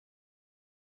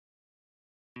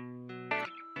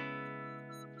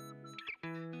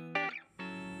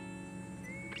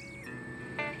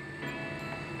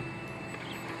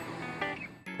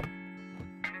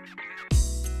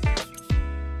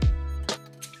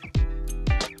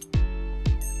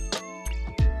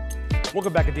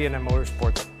Welcome back to D&M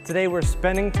Motorsports. Today we're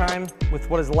spending time with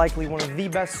what is likely one of the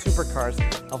best supercars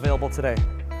available today.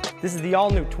 This is the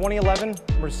all-new 2011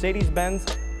 Mercedes-Benz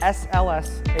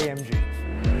SLS AMG.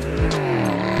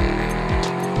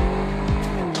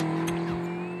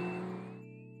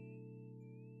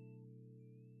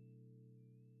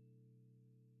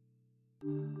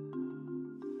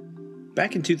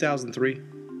 Back in 2003,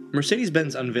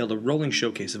 Mercedes-Benz unveiled a rolling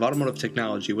showcase of automotive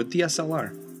technology with the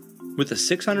SLR. With a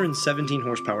 617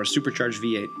 horsepower supercharged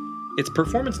V8, its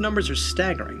performance numbers are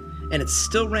staggering, and it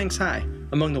still ranks high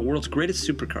among the world's greatest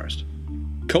supercars.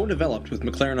 Co-developed with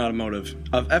McLaren Automotive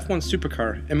of F1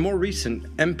 supercar and more recent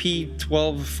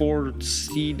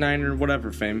MP124C9 or whatever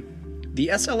fame, the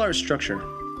SLR structure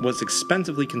was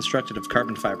expensively constructed of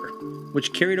carbon fiber,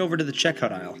 which carried over to the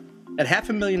checkout aisle. At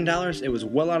 $500,000, it was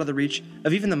well out of the reach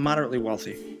of even the moderately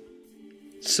wealthy.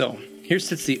 So, here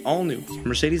sits the all-new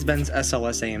Mercedes-Benz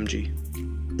SLS AMG.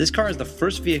 This car is the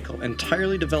first vehicle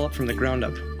entirely developed from the ground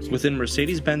up within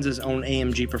Mercedes-Benz's own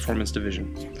AMG performance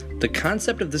division. The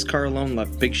concept of this car alone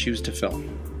left big shoes to fill.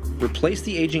 Replace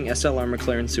the aging SLR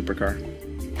McLaren supercar,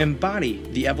 embody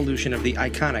the evolution of the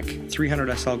iconic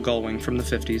 300SL gullwing from the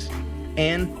 50s,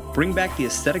 and bring back the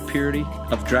aesthetic purity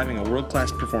of driving a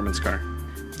world-class performance car.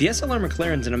 The SLR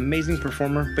McLaren's an amazing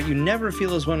performer, but you never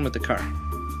feel as one with the car.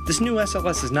 This new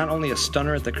SLS is not only a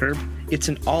stunner at the curb, it's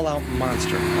an all-out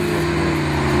monster on the open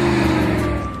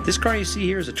road. This car you see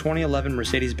here is a 2011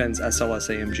 Mercedes-Benz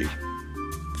SLS AMG.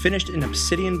 Finished in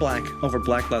obsidian black over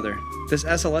black leather, this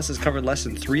SLS has covered less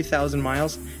than 3,000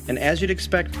 miles, and as you'd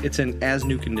expect, it's in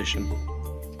as-new condition.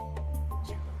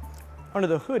 Under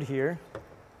the hood here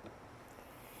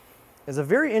is a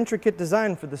very intricate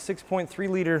design for the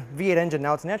 6.3-liter V8 engine.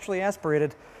 Now it's naturally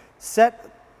aspirated, set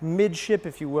midship,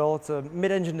 if you will. It's a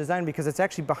mid-engine design because it's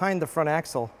actually behind the front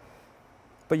axle.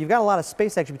 But you've got a lot of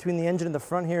space actually between the engine and the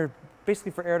front here,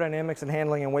 basically for aerodynamics and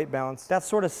handling and weight balance. That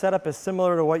sort of setup is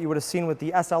similar to what you would have seen with the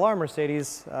SLR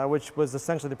Mercedes, which was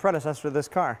essentially the predecessor to this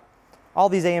car. All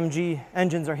these AMG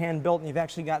engines are hand-built, and you've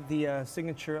actually got the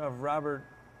signature of Robert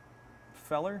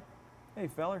Feller. Hey,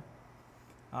 Feller.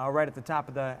 Right at the top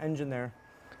of the engine there.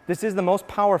 This is the most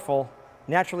powerful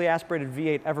naturally aspirated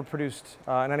V8 ever produced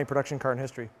in any production car in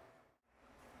history.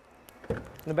 In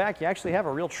the back, you actually have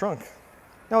a real trunk.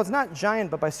 Now, it's not giant,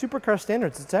 but by supercar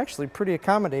standards, it's actually pretty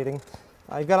accommodating.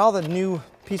 You've got all the new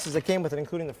pieces that came with it,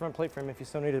 including the front plate frame if you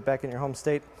so need it back in your home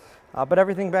state. But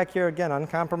everything back here, again,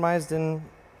 uncompromised and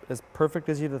as perfect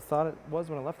as you'd have thought it was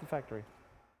when it left the factory.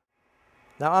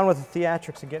 Now, on with the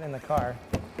theatrics of getting in the car.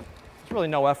 It's really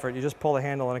no effort. You just pull the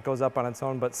handle and it goes up on its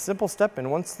own, but simple step in.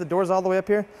 Once the door's all the way up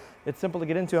here, it's simple to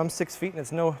get into. I'm 6 feet and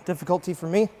it's no difficulty for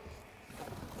me.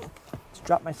 Just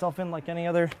drop myself in like any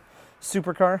other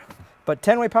supercar. But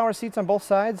 10-way power seats on both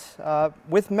sides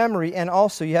with memory, and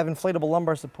also you have inflatable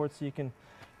lumbar support so you can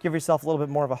give yourself a little bit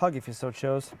more of a hug if you so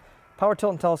chose. Power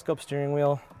tilt and telescope steering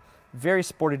wheel. Very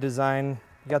sporty design.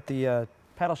 You got the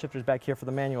paddle shifters back here for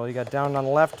the manual. You got down on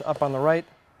the left, up on the right.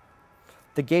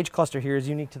 The gauge cluster here is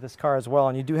unique to this car as well,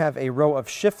 and you do have a row of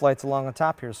shift lights along the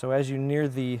top here, so as you near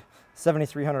the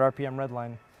 7,300 RPM red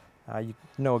line, you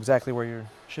know exactly where your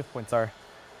shift points are.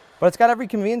 But it's got every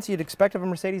convenience you'd expect of a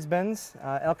Mercedes-Benz.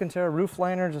 Alcantara roof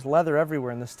liner, just leather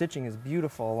everywhere, and the stitching is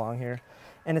beautiful along here,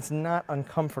 and it's not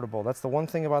uncomfortable. That's the one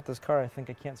thing about this car I think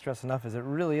I can't stress enough, is it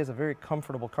really is a very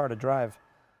comfortable car to drive.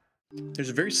 There's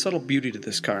a very subtle beauty to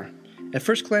this car. At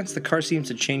first glance, the car seems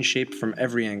to change shape from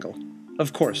every angle.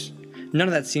 Of course, none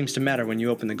of that seems to matter when you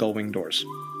open the gullwing doors.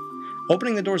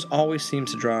 Opening the doors always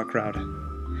seems to draw a crowd.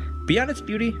 Beyond its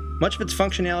beauty, much of its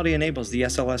functionality enables the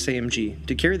SLS AMG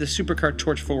to carry the supercar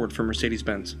torch forward for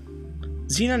Mercedes-Benz.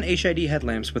 Xenon HID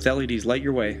headlamps with LEDs light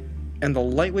your way, and the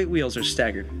lightweight wheels are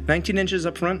staggered, 19 inches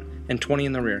up front and 20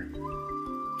 in the rear.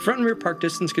 Front and rear park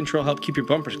distance control help keep your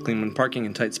bumpers clean when parking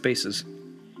in tight spaces.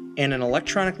 And an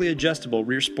electronically adjustable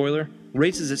rear spoiler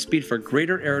raises its speed for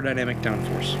greater aerodynamic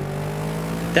downforce.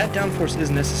 That downforce is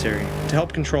necessary to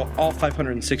help control all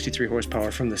 563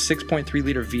 horsepower from the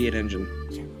 6.3-liter V8 engine.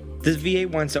 This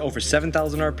V8 winds to over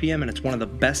 7,000 RPM and it's one of the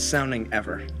best sounding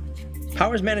ever.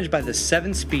 Power is managed by the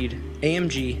 7-speed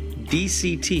AMG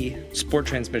DCT sport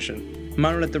transmission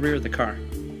mounted at the rear of the car.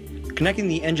 Connecting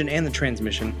the engine and the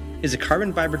transmission is a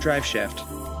carbon fiber drive shaft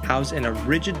housed in a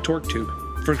rigid torque tube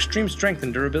for extreme strength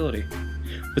and durability.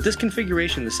 With this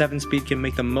configuration, the 7-speed can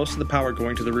make the most of the power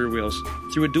going to the rear wheels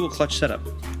through a dual clutch setup.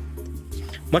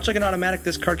 Much like an automatic,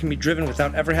 this car can be driven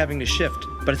without ever having to shift,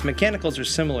 but its mechanicals are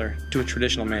similar to a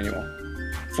traditional manual.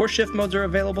 4 shift modes are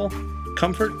available: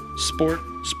 Comfort, Sport,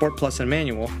 Sport Plus, and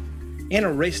Manual, and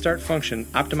a race start function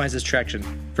optimizes traction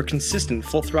for consistent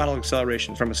full throttle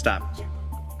acceleration from a stop.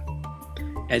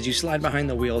 As you slide behind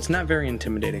the wheel, it's not very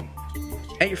intimidating.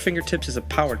 At your fingertips is a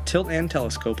power tilt and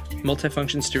telescope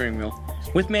multifunction steering wheel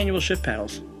with manual shift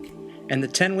paddles. And the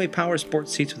 10-way power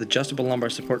sports seats with adjustable lumbar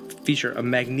support feature a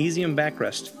magnesium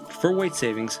backrest for weight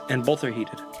savings, and both are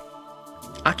heated.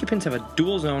 Occupants have a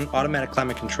dual-zone automatic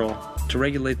climate control to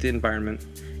regulate the environment,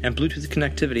 and Bluetooth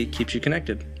connectivity keeps you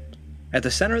connected. At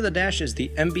the center of the dash is the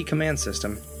MB command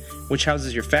system, which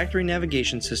houses your factory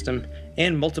navigation system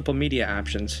and multiple media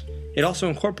options. It also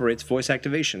incorporates voice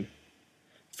activation.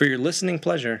 For your listening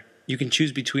pleasure, you can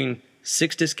choose between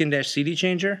 6-disc in-dash CD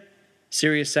changer,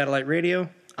 Sirius satellite radio,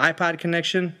 iPod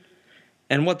connection,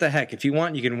 and what the heck, if you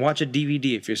want, you can watch a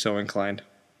DVD if you're so inclined.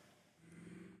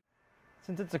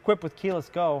 Since it's equipped with keyless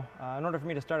go, in order for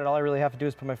me to start it, all I really have to do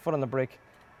is put my foot on the brake,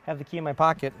 have the key in my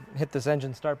pocket, hit this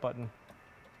engine start button.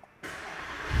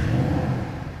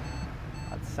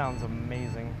 That sounds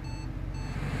amazing.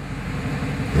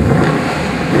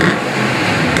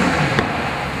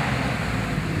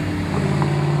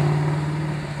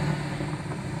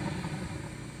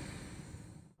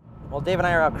 Well, Dave and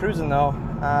I are out cruising though,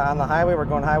 on the highway. We're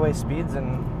going highway speeds,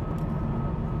 and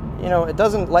you know, it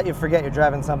doesn't let you forget you're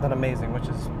driving something amazing, which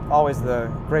is always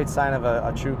the great sign of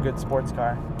a true good sports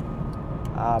car.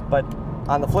 But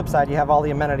on the flip side, you have all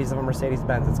the amenities of a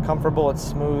Mercedes-Benz. It's comfortable, it's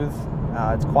smooth,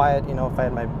 it's quiet. You know, if I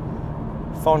had my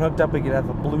phone hooked up, we could have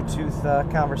a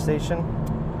Bluetooth conversation.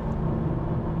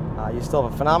 You still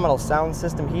have a phenomenal sound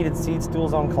system, heated seats, dual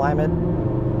zone climate,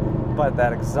 but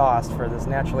that exhaust for this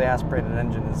naturally aspirated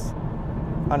engine is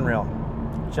unreal,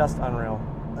 just unreal.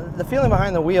 The feeling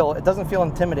behind the wheel, it doesn't feel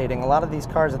intimidating. A lot of these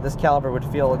cars at this caliber would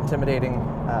feel intimidating,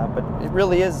 but it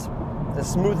really is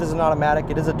as smooth as an automatic.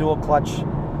 It is a dual clutch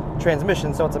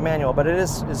transmission, so it's a manual, but it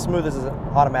is as smooth as an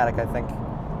automatic, I think.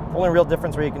 The only real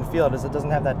difference where you can feel it is it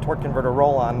doesn't have that torque converter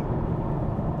roll on.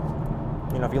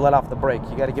 You know, if you let off the brake,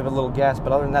 you got to give it a little gas,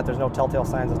 but other than that, there's no telltale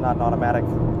signs it's not an automatic.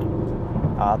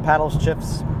 Paddle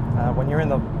shifts when you're in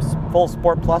the full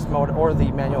Sport Plus mode or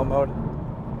the manual mode.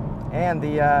 And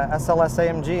the SLS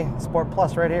AMG Sport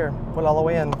Plus right here, put it all the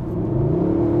way in.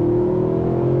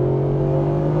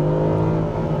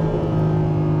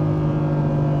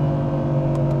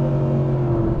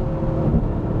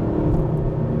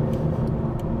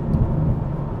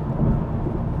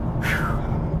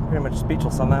 Whew. Pretty much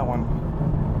speechless on that one.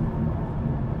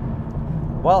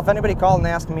 Well, if anybody called and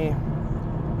asked me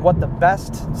what the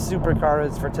best supercar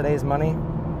is for today's money,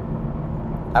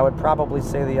 I would probably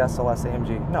say the SLS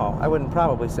AMG. No, I wouldn't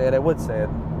probably say it, I would say it.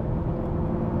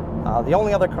 The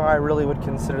only other car I really would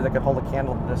consider that could hold a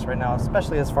candle to this right now,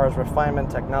 especially as far as refinement,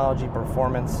 technology,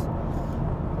 performance,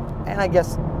 and I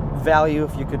guess value,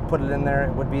 if you could put it in there,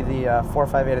 it would be the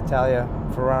 458 Italia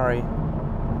Ferrari.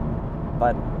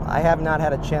 But I have not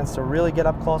had a chance to really get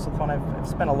up close with one. I've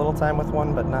spent a little time with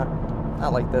one, but not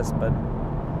like this. But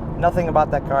nothing about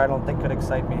that car I don't think could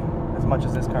excite me as much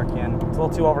as this car can. It's a little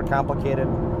too overcomplicated,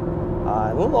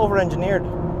 a little over-engineered.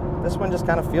 This one just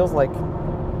kind of feels like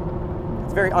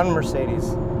it's very un-Mercedes.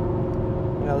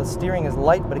 You know, the steering is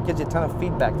light, but it gives you a ton of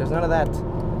feedback. There's none of that,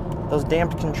 those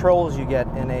damped controls you get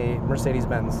in a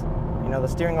Mercedes-Benz. You know, the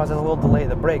steering always has a little delay.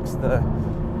 The brakes, the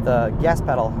gas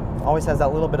pedal always has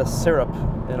that little bit of syrup,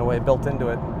 in a way, built into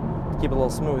it to keep it a little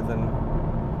smooth. And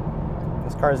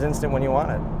this car is instant when you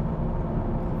want it.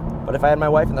 But if I had my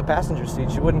wife in the passenger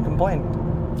seat, she wouldn't complain.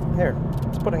 Here,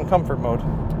 let's put it in comfort mode.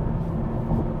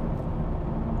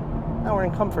 Now we're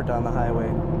in comfort on the highway.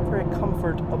 Very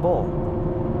comfortable.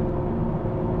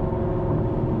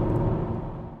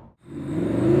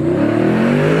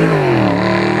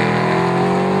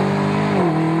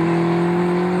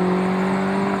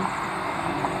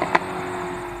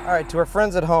 All right, to our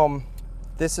friends at home,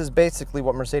 this is basically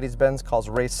what Mercedes-Benz calls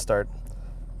race start.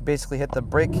 Basically hit the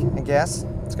brake and gas,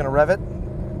 it's gonna rev it.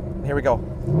 Here we go.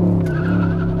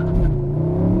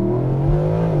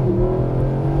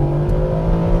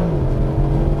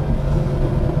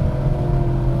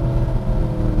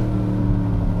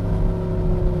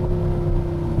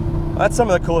 That's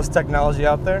some of the coolest technology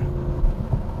out there.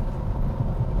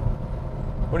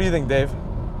 What do you think, Dave?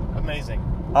 Amazing.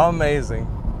 Amazing.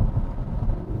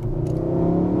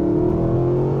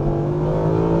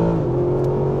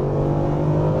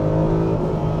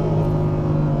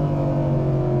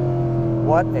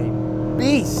 What a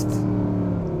beast! And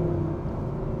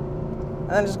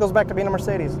then it just goes back to being a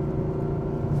Mercedes.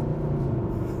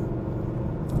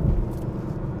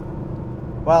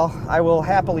 Well, I will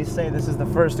happily say this is the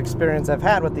first experience I've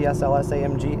had with the SLS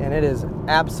AMG, and it is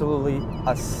absolutely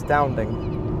astounding.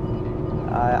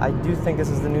 I do think this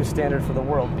is the new standard for the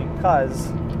world, because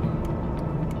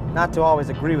not to always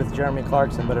agree with Jeremy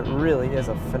Clarkson, but it really is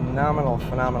a phenomenal,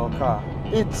 phenomenal car.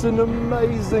 It's an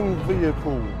amazing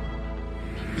vehicle.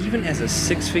 Even as a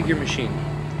six-figure machine,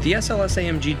 the SLS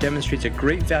AMG demonstrates a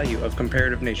great value of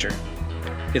comparative nature.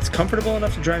 It's comfortable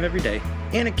enough to drive every day,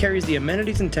 and it carries the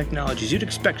amenities and technologies you'd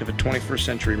expect of a 21st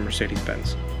century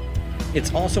Mercedes-Benz.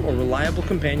 It's also a reliable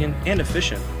companion and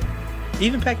efficient.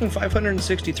 Even packing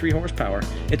 563 horsepower,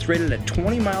 it's rated at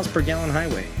 20 miles per gallon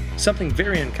highway, something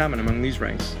very uncommon among these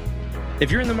ranks.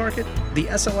 If you're in the market, the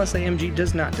SLS AMG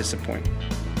does not disappoint.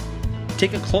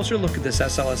 Take a closer look at this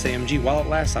SLS AMG while it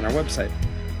lasts on our website.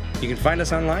 You can find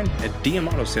us online at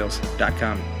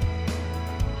dmautosales.com.